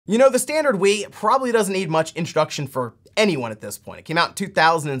You know, the standard Wii probably doesn't need much introduction for anyone at this point. It came out in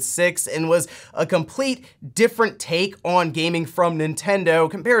 2006 and was a complete different take on gaming from Nintendo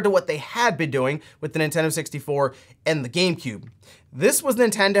compared to what they had been doing with the Nintendo 64 and the GameCube. This was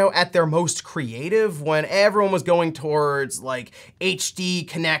Nintendo at their most creative when everyone was going towards like HD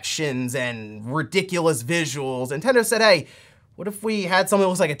connections and ridiculous visuals. Nintendo said, hey, what if we had something that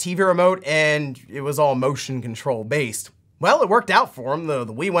looks like a TV remote and it was all motion control based? Well, it worked out for them. The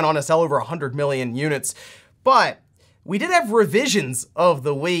Wii went on to sell over 100 million units, but we did have revisions of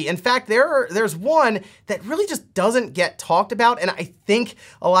the Wii. In fact, there's one that really just doesn't get talked about, and I think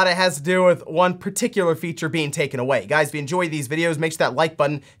a lot of it has to do with one particular feature being taken away. Guys, if you enjoy these videos, make sure that like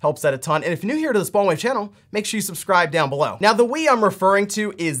button helps out a ton, and if you're new here to the Spawnwave channel, make sure you subscribe down below. Now, the Wii I'm referring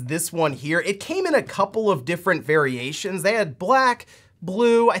to is this one here. It came in a couple of different variations. They had black,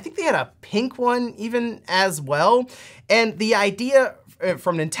 blue, I think they had a pink one even as well, and the idea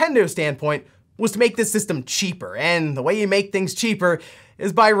from Nintendo's standpoint was to make this system cheaper. And the way you make things cheaper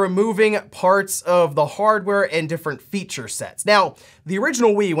is by removing parts of the hardware and different feature sets. Now, the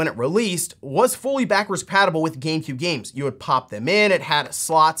original Wii, when it released, was fully backwards compatible with GameCube games. You would pop them in, it had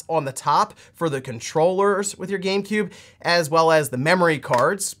slots on the top for the controllers with your GameCube, as well as the memory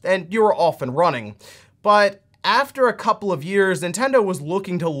cards, and you were off and running. But after a couple of years, Nintendo was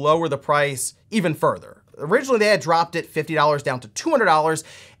looking to lower the price even further. Originally, they had dropped it $50 down to $200,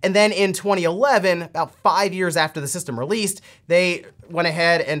 and then in 2011, about 5 years after the system released, they went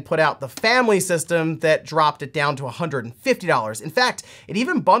ahead and put out the family system that dropped it down to $150. In fact, it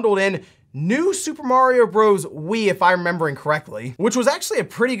even bundled in new Super Mario Bros. Wii, if I'm remembering correctly, which was actually a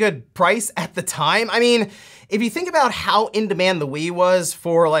pretty good price at the time. I mean, if you think about how in demand the Wii was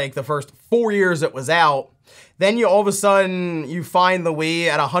for like the first 4 years it was out, then you all of a sudden, you find the Wii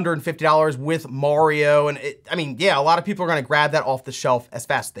at $150 with Mario, and I mean, yeah, a lot of people are gonna grab that off the shelf as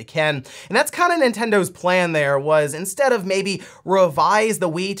fast as they can. And that's kind of Nintendo's plan there, was instead of maybe revise the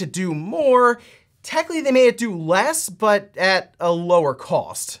Wii to do more, technically they made it do less, but at a lower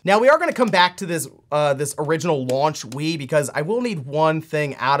cost. Now we are gonna come back to this this original launch Wii because I will need one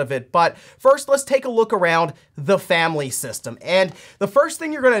thing out of it. But first, let's take a look around the family system. And the first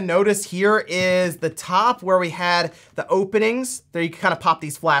thing you're gonna notice here is the top where we had the openings. There you can kind of pop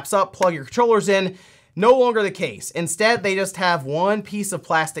these flaps up, plug your controllers in. No longer the case. Instead, they just have one piece of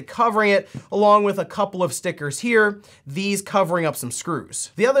plastic covering it, along with a couple of stickers here, these covering up some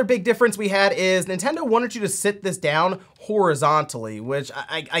screws. The other big difference we had is Nintendo wanted you to sit this down horizontally, which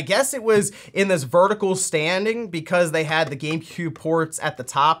I guess it was in this vertical standing because they had the GameCube ports at the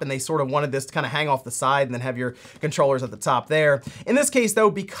top and they sort of wanted this to kind of hang off the side and then have your controllers at the top there. In this case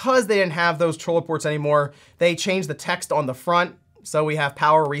though, because they didn't have those controller ports anymore, they changed the text on the front. So we have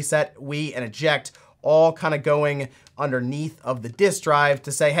power, reset, Wii, and eject, all kind of going underneath of the disk drive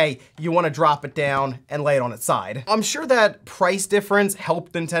to say, hey, you want to drop it down and lay it on its side. I'm sure that price difference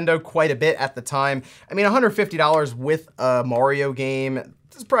helped Nintendo quite a bit at the time. I mean, $150 with a Mario game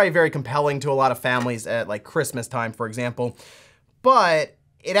is probably very compelling to a lot of families at like Christmas time, for example. But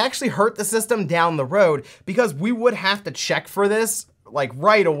it actually hurt the system down the road because we would have to check for this like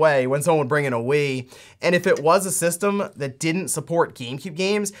right away when someone would bring in a Wii. And if it was a system that didn't support GameCube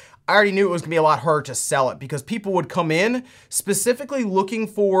games, I already knew it was gonna be a lot harder to sell it because people would come in specifically looking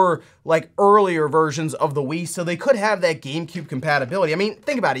for like earlier versions of the Wii so they could have that GameCube compatibility. I mean,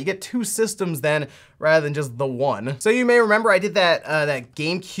 think about it, you get two systems then rather than just the one. So you may remember I did that, that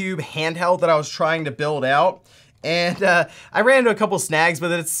GameCube handheld that I was trying to build out. And I ran into a couple snags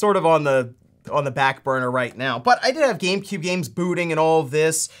with it. It's sort of on the back burner right now. But I did have GameCube games booting and all of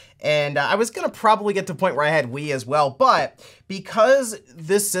this, and I was gonna probably get to a point where I had Wii as well, but because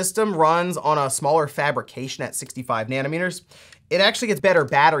this system runs on a smaller fabrication at 65 nanometers, it actually gets better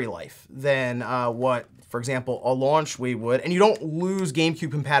battery life than what, for example, a launch Wii would, and you don't lose GameCube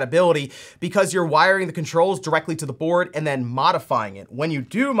compatibility because you're wiring the controls directly to the board and then modifying it. When you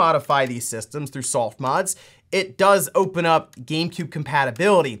do modify these systems through soft mods, it does open up GameCube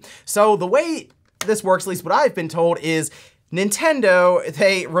compatibility. So the way this works, at least what I've been told, is Nintendo,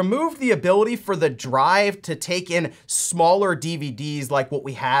 they removed the ability for the drive to take in smaller DVDs like what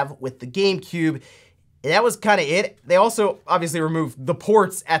we have with the GameCube. That was kind of it. They also obviously removed the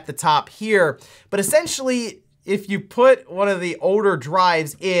ports at the top here, but essentially, if you put one of the older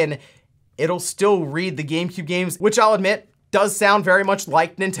drives in, it'll still read the GameCube games, which I'll admit, does sound very much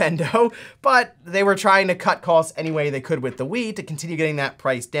like Nintendo, but they were trying to cut costs any way they could with the Wii to continue getting that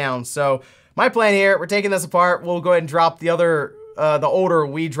price down. So my plan here, we're taking this apart. We'll go ahead and drop the other the older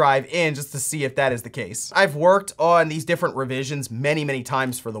Wii drive in just to see if that is the case. I've worked on these different revisions many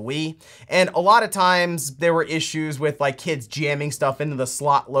times for the Wii, and a lot of times there were issues with like kids jamming stuff into the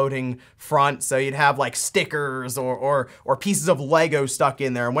slot loading front, so you'd have like stickers or pieces of Lego stuck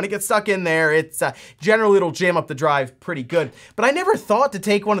in there, and when it gets stuck in there, it's generally it'll jam up the drive pretty good. But I never thought to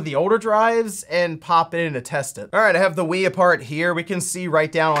take one of the older drives and pop it in to test it. All right, I have the Wii apart here. We can see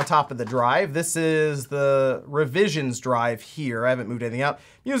right down on top of the drive. This is the revisions drive here. I haven't moved anything out.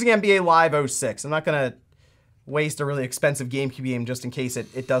 I'm using NBA Live 06. I'm not gonna waste a really expensive GameCube game just in case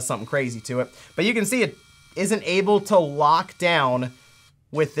it does something crazy to it. But you can see it isn't able to lock down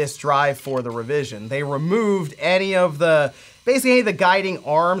with this drive for the revision. They removed basically any of the guiding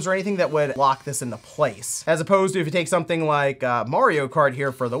arms or anything that would lock this into place. As opposed to if you take something like Mario Kart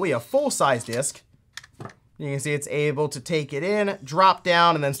here for the Wii, a full-size disc, you can see it's able to take it in, drop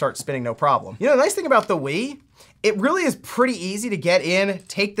down, and then start spinning no problem. You know, the nice thing about the Wii, it really is pretty easy to get in,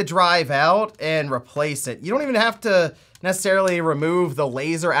 take the drive out, and replace it. You don't even have to necessarily remove the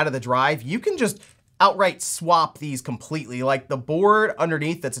laser out of the drive. You can just outright swap these completely. Like the board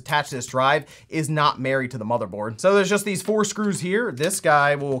underneath that's attached to this drive is not married to the motherboard. So there's just these 4 screws here. This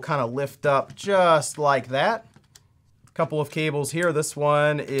guy will kind of lift up just like that. Couple of cables here. This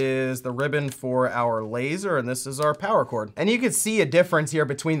one is the ribbon for our laser, and this is our power cord. And you can see a difference here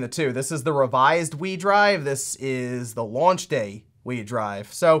between the two. This is the revised Wii drive. This is the launch day Wii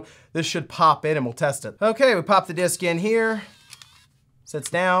drive. So this should pop in and we'll test it. Okay, we pop the disc in here. Sits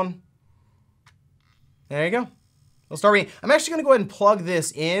down. There you go. We'll start reading. I'm actually gonna go ahead and plug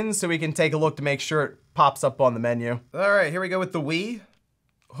this in so we can take a look to make sure it pops up on the menu. All right, here we go with the Wii.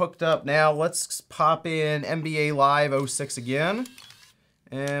 Hooked up now. Let's pop in NBA Live 06 again.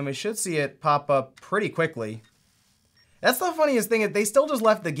 And we should see it pop up pretty quickly. That's the funniest thing, they still just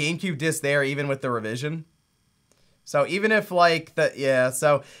left the GameCube disc there even with the revision. So even if like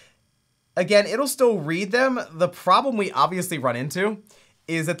so again, it'll still read them. The problem we obviously run into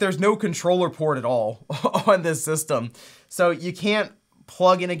is that there's no controller port at all on this system. So you can't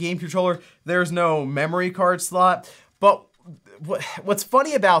plug in a game controller. There's no memory card slot. But what's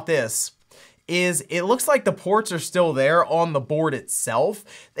funny about this is it looks like the ports are still there on the board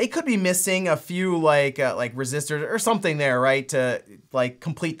itself. They could be missing a few like resistors or something there, right, to like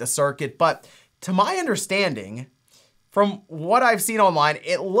complete the circuit. But to my understanding, from what I've seen online,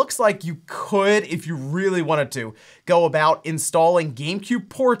 it looks like you could, if you really wanted to, go about installing GameCube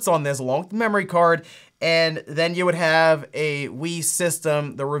ports on this along with the memory card, and then you would have a Wii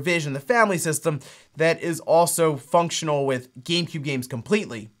system, the revision, the family system, that is also functional with GameCube games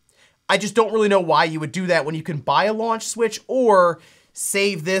completely. I just don't really know why you would do that when you can buy a launch switch or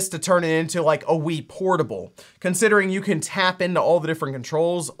save this to turn it into like a Wii portable, considering you can tap into all the different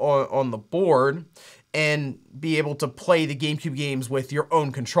controls on the board and be able to play the GameCube games with your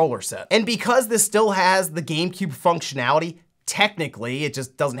own controller set. And because this still has the GameCube functionality, technically, it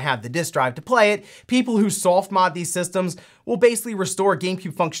just doesn't have the disk drive to play it, people who soft mod these systems will basically restore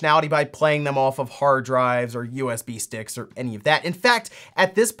GameCube functionality by playing them off of hard drives or USB sticks or any of that. In fact,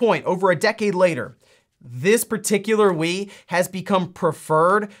 at this point, over a decade later, this particular Wii has become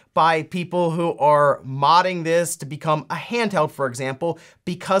preferred by people who are modding this to become a handheld, for example,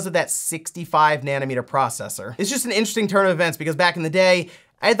 because of that 65 nanometer processor. It's just an interesting turn of events because back in the day,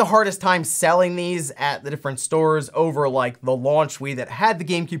 I had the hardest time selling these at the different stores over like the launch Wii that had the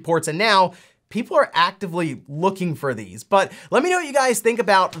GameCube ports, and now people are actively looking for these. But let me know what you guys think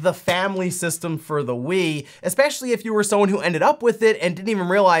about the family system for the Wii, especially if you were someone who ended up with it and didn't even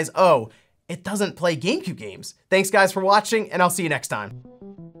realize, oh, it doesn't play GameCube games. Thanks guys for watching, and I'll see you next time.